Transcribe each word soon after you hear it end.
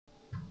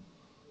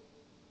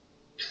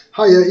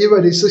Hiya, are you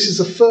ready? So this is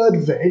the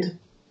third vid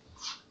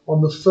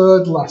on the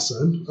third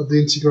lesson of the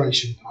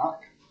integration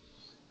pack.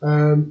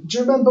 Do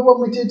you remember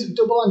when we did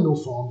double angle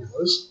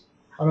formulas?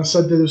 And I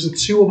said there was the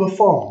two other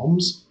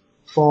forms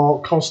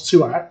for cos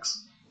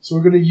 2x. So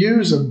we're going to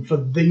use them for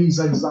these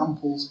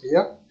examples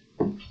here.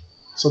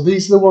 So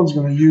these are the ones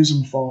we're going to use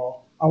them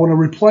for. I want to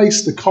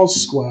replace the cos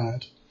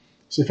squared.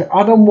 So if I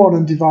add on 1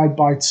 and divide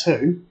by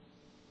 2,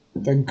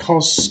 then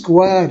cos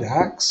squared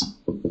x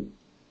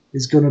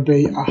is going to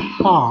be a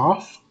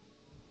half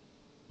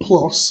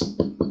plus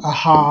a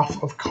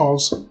half of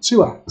cos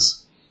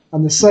 2x.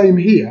 And the same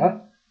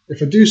here,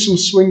 if I do some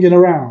swinging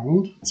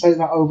around, take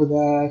that over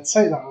there,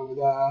 take that over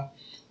there,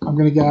 I'm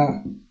going to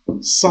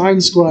get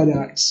sine squared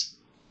x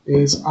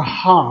is a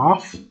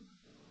half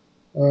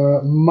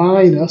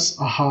minus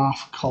a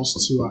half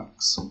cos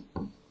 2x.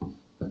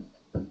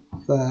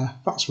 There,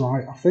 that's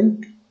right, I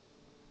think.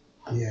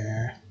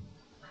 Yeah.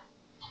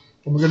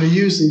 And we're going to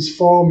use these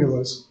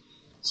formulas.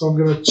 So I'm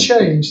going to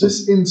change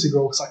this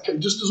integral because it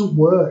just doesn't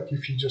work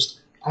if you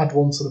just add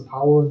 1 to the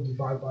power and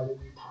divide by the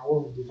new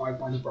power and divide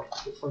by the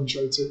bracket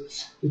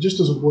differentiator. It just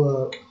doesn't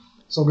work.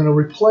 So I'm going to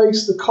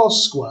replace the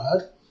cos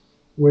squared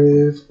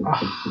with a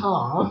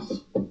half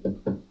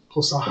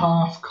plus a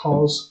half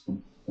cos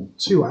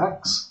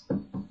 2x.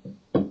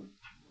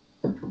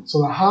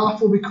 So the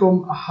half will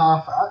become a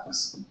half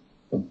x.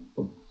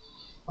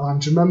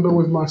 And remember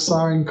with my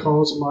sine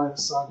cos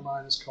minus sine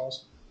minus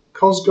cos,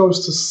 cos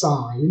goes to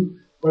sine.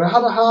 But I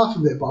had a half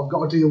of it, but I've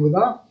got to deal with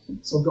that.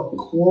 So I've got a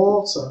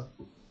quarter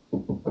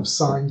of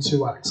sine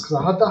 2x, because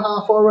I had the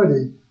half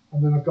already,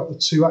 and then I've got the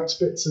 2x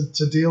bit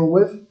to deal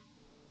with,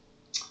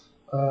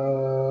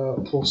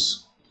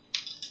 plus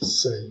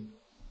c.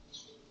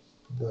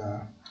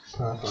 There,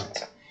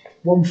 perfect.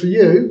 One for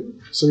you,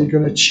 so you're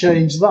going to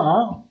change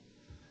that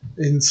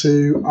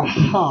into a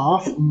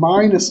half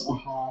minus a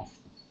half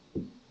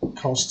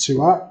cos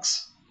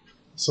 2x.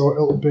 So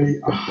it'll be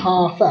a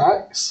half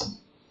x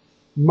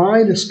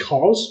minus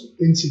cos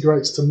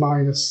integrates to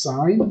minus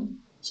sine,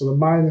 so the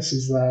minus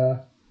is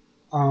there,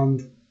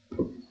 and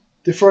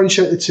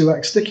differentiate the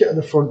 2x, stick it at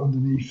the front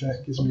underneath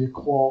it, gives me a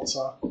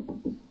quarter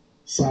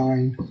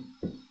sine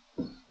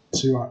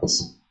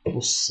 2x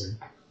plus c.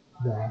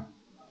 There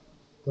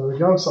we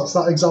go, so that's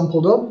that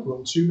example done. We're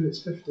on 2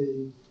 minutes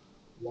 15.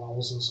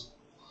 Wowzers.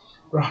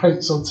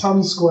 Right, so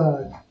tan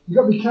squared. You've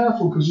got to be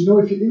careful because you know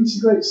if you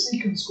integrate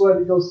secant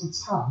squared it goes to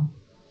tan,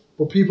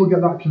 but people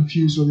get that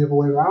confused with the other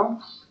way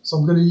around. So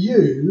I'm going to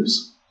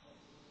use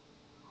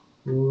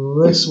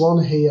this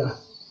one here.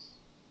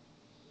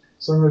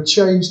 So I'm going to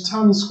change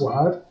tan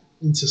squared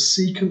into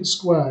secant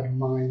squared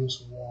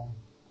minus 1.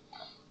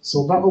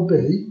 So that'll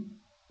be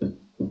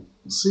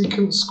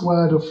secant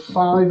squared of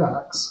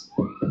 5x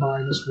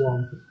minus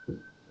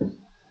 1.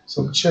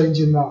 So I'm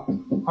changing that.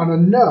 And I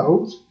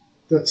know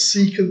that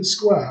secant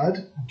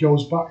squared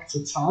goes back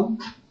to tan.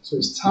 So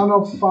it's tan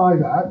of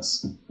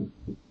 5x.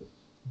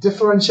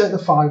 Differentiate the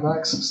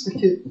 5x,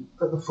 stick it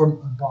at the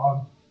front and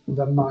bottom, and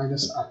then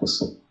minus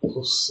x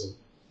plus c.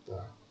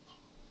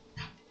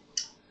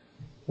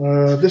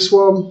 There. This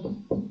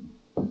one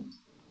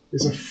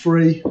is a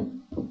free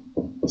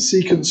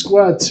secant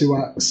squared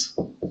 2x.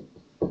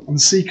 And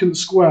secant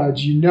squared,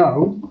 you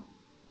know,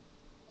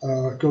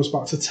 goes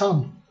back to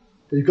tan.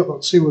 But you've got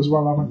that 2 as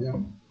well, haven't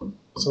you?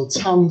 So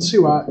tan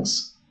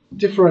 2x,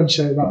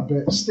 differentiate that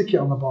bit, stick it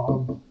on the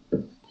bottom,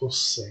 plus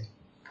c.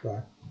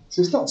 There.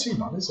 So it's not too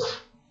bad, is it?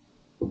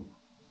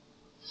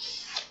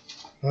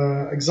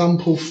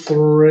 Example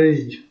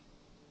 3.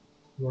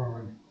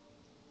 Right.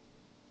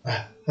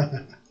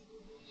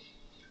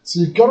 So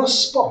you've got to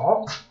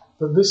spot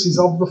that this is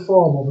of the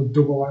form of a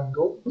double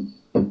angle.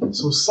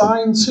 So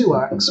sine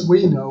 2x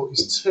we know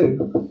is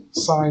 2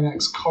 sine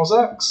x cos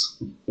x.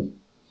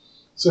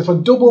 So if I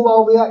double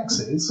all the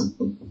x's,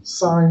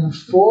 sine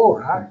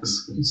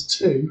 4x is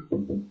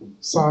 2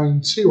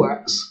 sine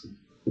 2x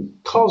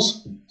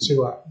cos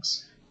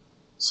 2x.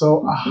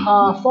 So a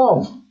half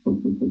of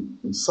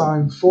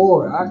sine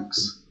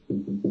 4x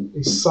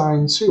is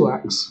sine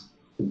 2x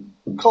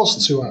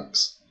cos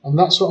 2x. And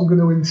that's what I'm going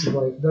to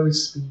integrate very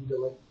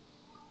speedily.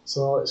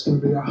 So it's going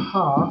to be a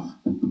half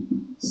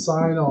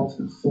sine of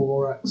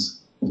 4x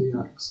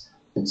dx.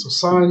 So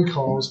sine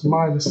cos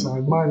minus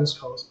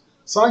cos.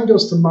 Sine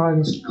goes to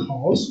minus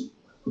cos.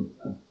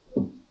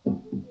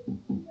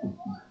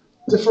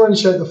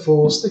 Differentiate the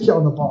 4, stick it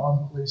on the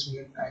bottom, leaves me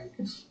an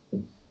 8th.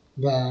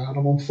 There, and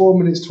I'm on 4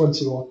 minutes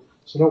 21.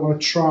 So I don't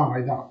want to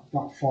try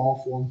that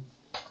fourth one.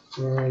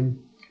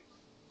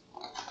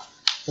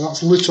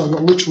 That's literally, I've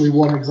got literally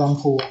one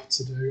example left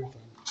to do, I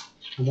think.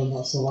 And then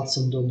that's the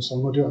lesson done, so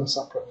I'm going to do it on a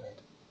separate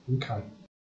vid. Okay.